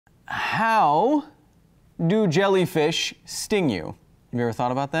How do jellyfish sting you? Have you ever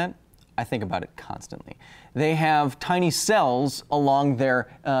thought about that? I think about it constantly. They have tiny cells along their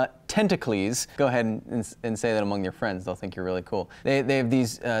tentacles. Go ahead and say that among your friends. They'll think you're really cool. They have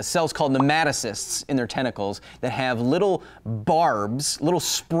these cells called nematocysts in their tentacles that have little barbs, little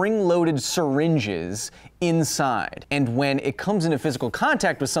spring-loaded syringes inside. And when it comes into physical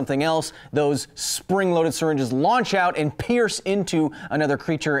contact with something else, those spring-loaded syringes launch out and pierce into another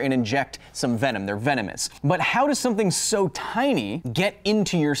creature and inject some venom. They're venomous. But how does something so tiny get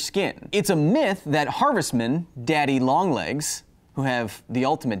into your skin? It's a myth that harvestmen, daddy longlegs, who have the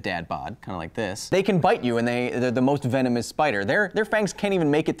ultimate dad bod, kind of like this, they can bite you and they're the most venomous spider. Their fangs can't even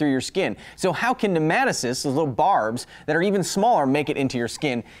make it through your skin. So how can nematocysts, those little barbs that are even smaller, make it into your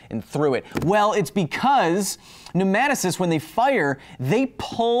skin and through it? Well, it's because nematocysts, when they fire, they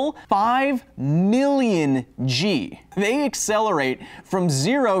pull 5 million G. They accelerate from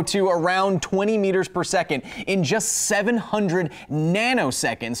 0 to around 20 meters per second in just 700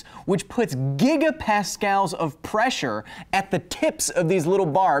 nanoseconds, which puts gigapascals of pressure at the tips of these little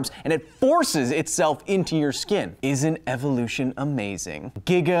barbs, and it forces itself into your skin. Isn't evolution amazing?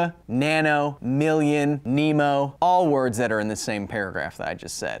 Giga, nano, million, Nemo, all words that are in the same paragraph that I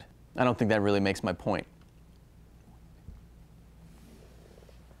just said. I don't think that really makes my point.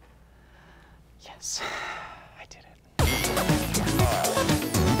 Yes, I did it.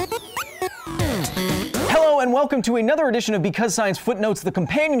 Hello and welcome to another edition of Because Science Footnotes, the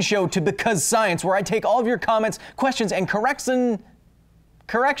companion show to Because Science, where I take all of your comments, questions, and corrections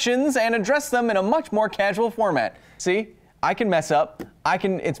and address them in a much more casual format. See, I can mess up.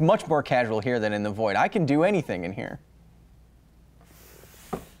 It's much more casual here than in the void. I can do anything in here.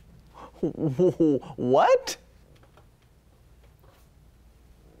 What?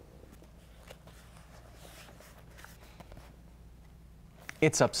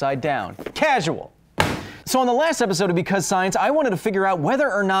 It's upside down. Casual. So on the last episode of Because Science, I wanted to figure out whether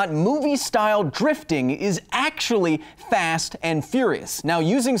or not movie-style drifting is actually fast and furious. Now,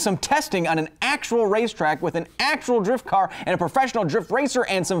 using some testing on an actual racetrack with an actual drift car and a professional drift racer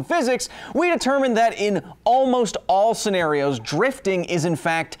and some physics, we determined that in almost all scenarios, drifting is in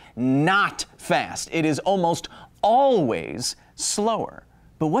fact not fast. It is almost always slower.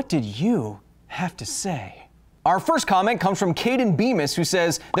 But what did you have to say? Our first comment comes from Caden Bemis, who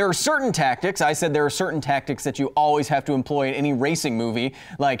says, there are certain tactics, I said there are certain tactics that you always have to employ in any racing movie,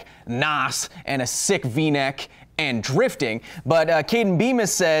 like NOS and a sick V-neck and drifting, but Caden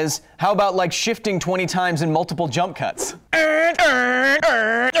Bemis says, how about like shifting 20 times in multiple jump cuts? That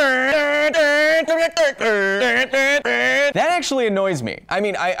actually annoys me. I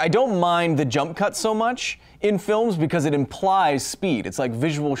mean, I don't mind the jump cut so much in films because it implies speed. It's like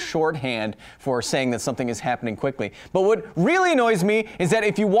visual shorthand for saying that something is happening quickly. But what really annoys me is that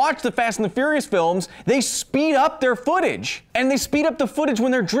if you watch the Fast and the Furious films, they speed up their footage. And they speed up the footage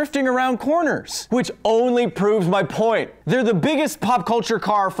when they're drifting around corners, which only proves my point. They're the biggest pop culture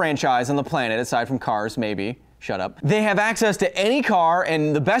car franchise on the planet, aside from Cars, maybe. Shut up. They have access to any car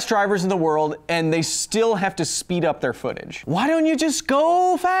and the best drivers in the world, and they still have to speed up their footage. Why don't you just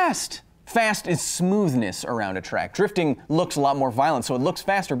go fast? Fast is smoothness around a track. Drifting looks a lot more violent, so it looks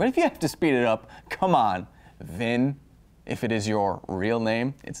faster, but if you have to speed it up, come on, Vin. If it is your real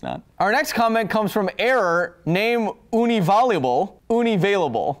name, it's not. Our next comment comes from Error, name Univaluable.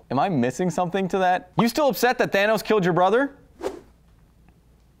 Am I missing something to that? You still upset that Thanos killed your brother?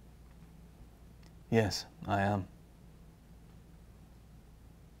 Yes, I am.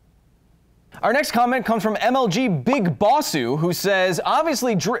 Our next comment comes from MLG Big Bossu, who says,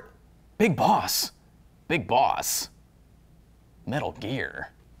 obviously Big Boss. Metal Gear.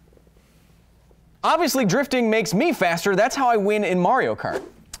 Obviously drifting makes me faster, that's how I win in Mario Kart.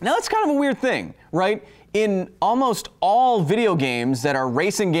 Now that's kind of a weird thing, right? In almost all video games that are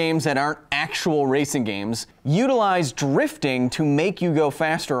racing games that aren't actual racing games, utilize drifting to make you go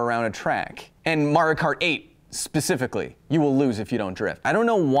faster around a track. And Mario Kart 8 specifically, you will lose if you don't drift. I don't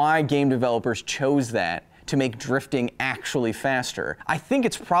know why game developers chose that to make drifting actually faster. I think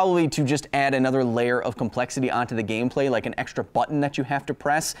it's probably to just add another layer of complexity onto the gameplay, like an extra button that you have to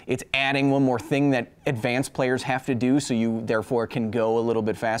press. It's adding one more thing that advanced players have to do, so you therefore can go a little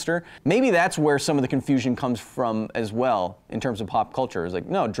bit faster. Maybe that's where some of the confusion comes from as well, in terms of pop culture. It's like,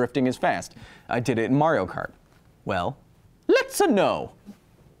 no, drifting is fast. I did it in Mario Kart. Well, let's know.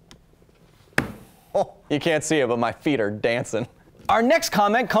 Oh, you can't see it, but my feet are dancing. Our next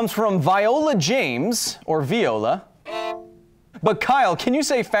comment comes from Viola James, or Viola. But Kyle, can you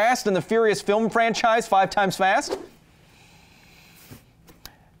say fast in the Furious film franchise 5 times fast?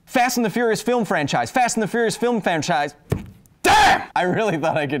 Fast and the Furious film franchise. Fast and the Furious film franchise. Dang! I really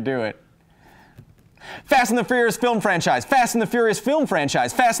thought I could do it. Fast and the Furious film franchise, Fast and the Furious film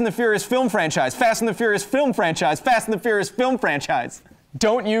franchise, Fast and the Furious film franchise, Fast and the Furious film franchise, Fast and the Furious film franchise.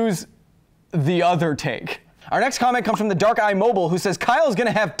 Don't use the other take. Our next comment comes from the Dark Eye Mobile, who says, Kyle's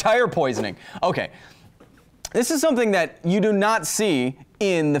gonna have tire poisoning. Okay, this is something that you do not see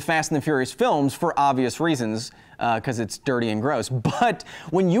in the Fast and the Furious films for obvious reasons, because it's dirty and gross. But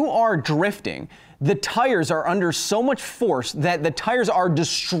when you are drifting, the tires are under so much force that the tires are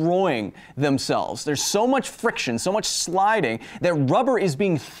destroying themselves. There's so much friction, so much sliding, that rubber is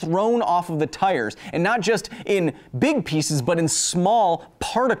being thrown off of the tires, and not just in big pieces, but in small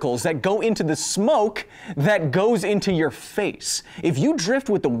particles that go into the smoke that goes into your face. If you drift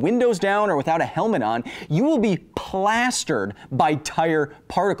with the windows down or without a helmet on, you will be plastered by tire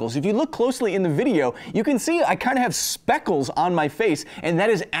particles. If you look closely in the video, you can see I kind of have speckles on my face, and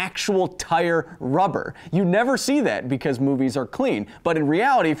that is actual tire rubber. You never see that because movies are clean. But in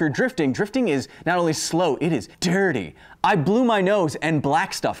reality, if you're drifting, drifting is not only slow, it is dirty. I blew my nose and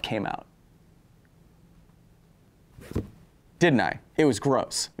black stuff came out. Didn't I? It was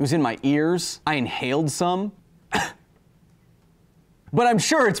gross. It was in my ears. I inhaled some. But I'm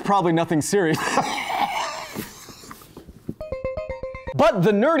sure it's probably nothing serious. But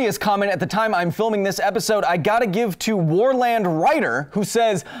the nerdiest comment at the time I'm filming this episode, I gotta give to Warland Writer, who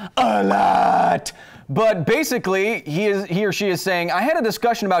says, a lot. But basically, he or she is saying, I had a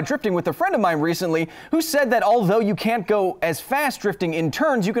discussion about drifting with a friend of mine recently who said that although you can't go as fast drifting in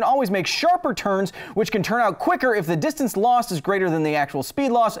turns, you can always make sharper turns, which can turn out quicker if the distance lost is greater than the actual speed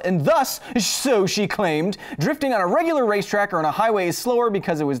loss, and thus, so she claimed, drifting on a regular racetrack or on a highway is slower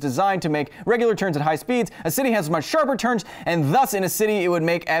because it was designed to make regular turns at high speeds. A city has much sharper turns, and thus in a city it would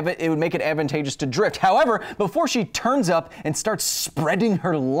make it advantageous to drift. However, before she turns up and starts spreading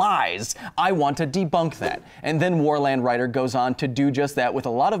her lies, I want to debunk that. And then Warland Writer goes on to do just that with a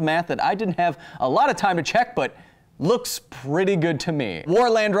lot of math that I didn't have a lot of time to check, but looks pretty good to me.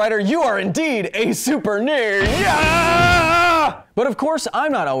 Warland Writer, you are indeed a super nerd. Yeah! But of course,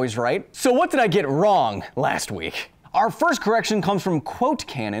 I'm not always right. So what did I get wrong last week? Our first correction comes from Quote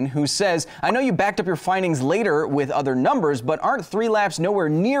Cannon, who says, I know you backed up your findings later with other numbers, but aren't 3 laps nowhere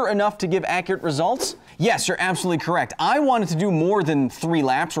near enough to give accurate results? Yes, you're absolutely correct. I wanted to do more than 3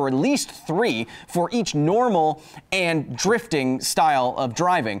 laps, or at least 3, for each normal and drifting style of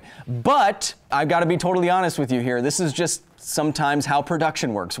driving. But I've got to be totally honest with you here. This is just sometimes how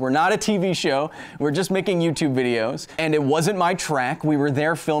production works. We're not a TV show, we're just making YouTube videos, and it wasn't my track. We were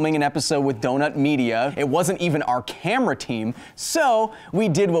there filming an episode with Donut Media. It wasn't even our camera team, so we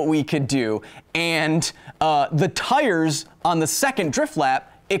did what we could do. And the tires on the second drift lap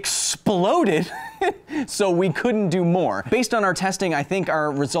exploded, so we couldn't do more. Based on our testing, I think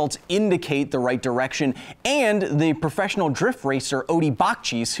our results indicate the right direction, and the professional drift racer Odie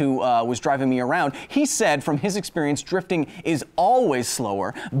Bakchis, who was driving me around, he said from his experience drifting is always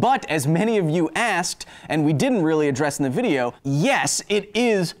slower, but as many of you asked, and we didn't really address in the video, yes, it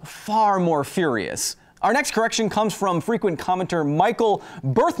is far more furious. Our next correction comes from frequent commenter Michael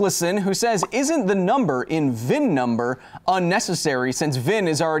Berthlesen, who says, isn't the number in VIN number unnecessary since VIN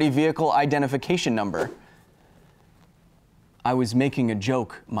is already vehicle identification number? I was making a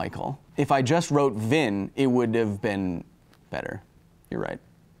joke, Michael. If I just wrote VIN, it would have been better. You're right.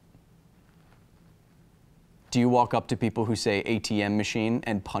 Do you walk up to people who say ATM machine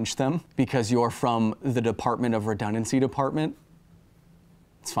and punch them because you're from the Department of Redundancy Department?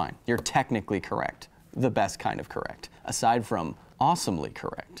 It's fine. You're technically correct. The best kind of correct, aside from awesomely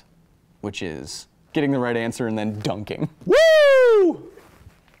correct, which is getting the right answer and then dunking. Woo!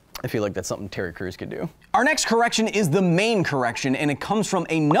 I feel like that's something Terry Crews could do. Our next correction is the main correction, and it comes from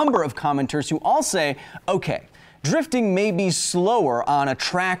a number of commenters who all say, okay, drifting may be slower on a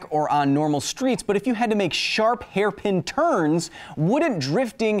track or on normal streets, but if you had to make sharp hairpin turns, wouldn't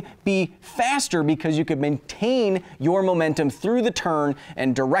drifting be faster because you could maintain your momentum through the turn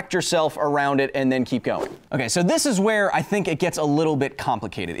and direct yourself around it and then keep going? Okay, so this is where I think it gets a little bit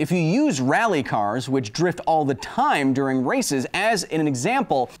complicated. If you use rally cars, which drift all the time during races, as an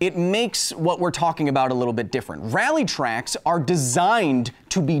example, it makes what we're talking about a little bit different. Rally tracks are designed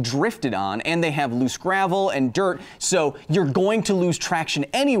to be drifted on, and they have loose gravel and dirt, so you're going to lose traction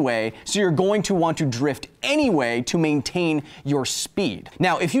anyway, so you're going to want to drift anyway to maintain your speed.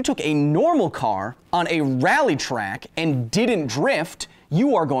 Now, if you took a normal car on a rally track and didn't drift,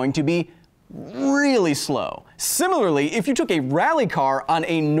 you are going to be really slow. Similarly, if you took a rally car on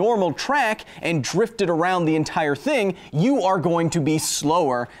a normal track and drifted around the entire thing, you are going to be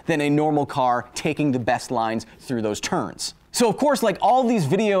slower than a normal car taking the best lines through those turns. So of course, like all these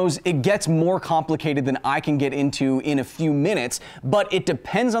videos, it gets more complicated than I can get into in a few minutes, but it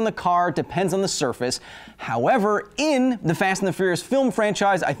depends on the car, it depends on the surface. However, in the Fast and the Furious film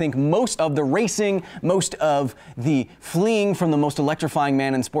franchise, I think most of the racing, most of the fleeing from the most electrifying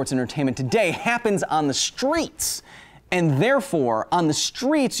man in sports entertainment today happens on the streets. And therefore, on the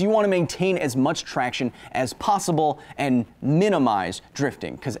streets, you want to maintain as much traction as possible and minimize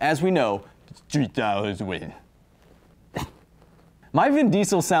drifting, because as we know, street always win. My Vin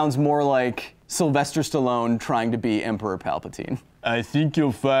Diesel sounds more like Sylvester Stallone trying to be Emperor Palpatine. I think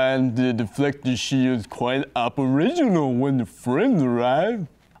you'll find the deflector shields quite operational when the friends arrive.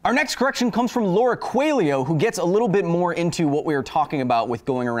 Our next correction comes from Laura Quaglio, who gets a little bit more into what we were talking about with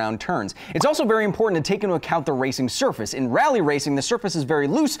going around turns. It's also very important to take into account the racing surface. In rally racing, the surface is very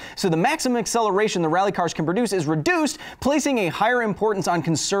loose, so the maximum acceleration the rally cars can produce is reduced, placing a higher importance on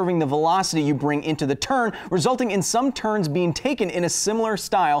conserving the velocity you bring into the turn, resulting in some turns being taken in a similar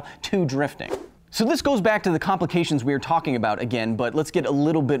style to drifting. So this goes back to the complications we were talking about again, but let's get a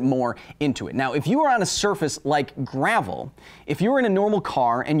little bit more into it. Now, if you are on a surface like gravel, if you were in a normal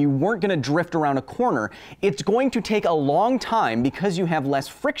car and you weren't going to drift around a corner, it's going to take a long time, because you have less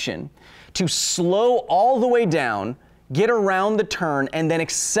friction, to slow all the way down, get around the turn, and then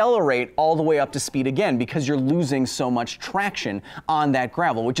accelerate all the way up to speed again, because you're losing so much traction on that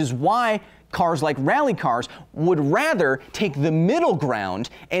gravel, which is why cars like rally cars would rather take the middle ground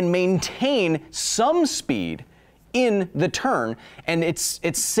and maintain some speed in the turn, and it's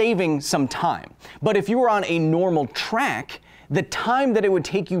saving some time. But if you were on a normal track, the time that it would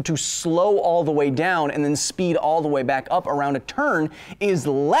take you to slow all the way down and then speed all the way back up around a turn is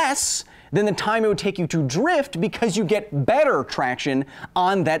less than the time it would take you to drift, because you get better traction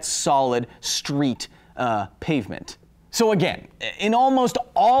on that solid street pavement. So again, in almost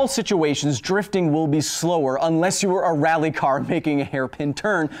all situations, drifting will be slower unless you are a rally car making a hairpin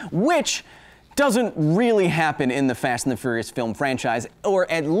turn, which doesn't really happen in the Fast and the Furious film franchise, or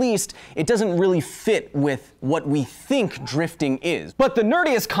at least it doesn't really fit with what we think drifting is. But the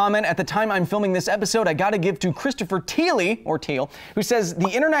nerdiest comment at the time I'm filming this episode I gotta give to Christopher Thiele, or Teal, who says the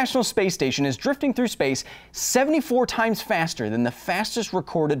International Space Station is drifting through space 74 times faster than the fastest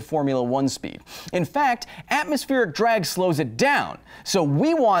recorded Formula One speed. In fact, atmospheric drag slows it down, so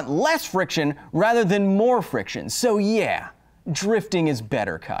we want less friction rather than more friction. So yeah, drifting is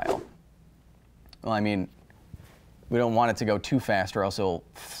better, Kyle. Well, I mean, we don't want it to go too fast, or else it'll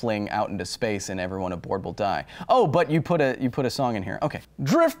fling out into space and everyone aboard will die. Oh, but you put a song in here. Okay.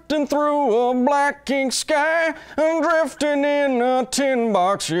 Drifting through a black ink sky, and drifting in a tin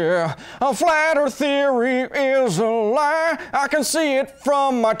box, yeah. A flat earth theory is a lie. I can see it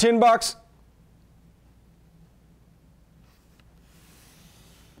from my tin box.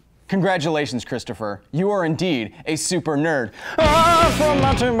 Congratulations, Christopher. You are indeed a super nerd. From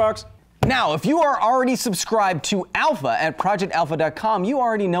my tin box. Now, if you are already subscribed to Alpha at projectalpha.com, you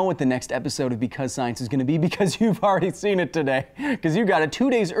already know what the next episode of Because Science is going to be, because you've already seen it today. Because you got it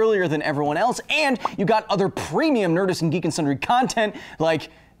 2 days earlier than everyone else, and you got other premium Nerdist and Geek and Sundry content like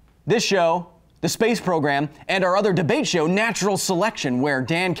this show, the space program, and our other debate show, Natural Selection, where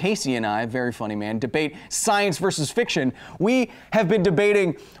Dan Casey and I, very funny man, debate science versus fiction. We have been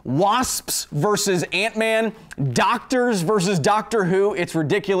debating wasps versus Ant-Man, doctors versus Doctor Who. It's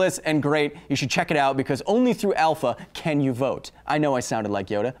ridiculous and great. You should check it out, because only through Alpha can you vote. I know I sounded like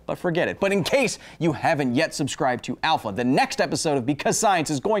Yoda, but forget it. But in case you haven't yet subscribed to Alpha, the next episode of Because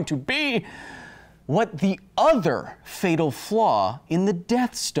Science is going to be what the other fatal flaw in the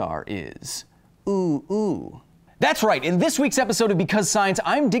Death Star is. Ooh, ooh. That's right, in this week's episode of Because Science,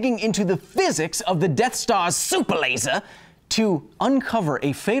 I'm digging into the physics of the Death Star's super laser to uncover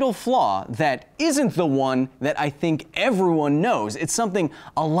a fatal flaw that isn't the one that I think everyone knows. It's something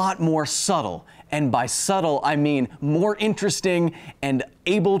a lot more subtle, and by subtle, I mean more interesting and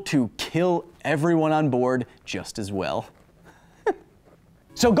able to kill everyone on board just as well.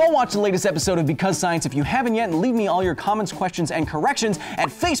 So go watch the latest episode of Because Science if you haven't yet, and leave me all your comments, questions, and corrections at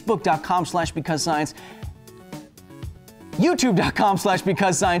facebook.com/BecauseScience,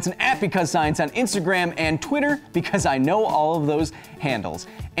 youtube.com/BecauseScience, and at Because Science on Instagram and Twitter, because I know all of those handles.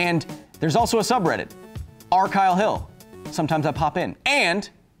 And there's also a subreddit, Kyle Hill. Sometimes I pop in. And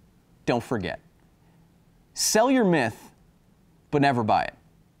don't forget, sell your myth, but never buy it.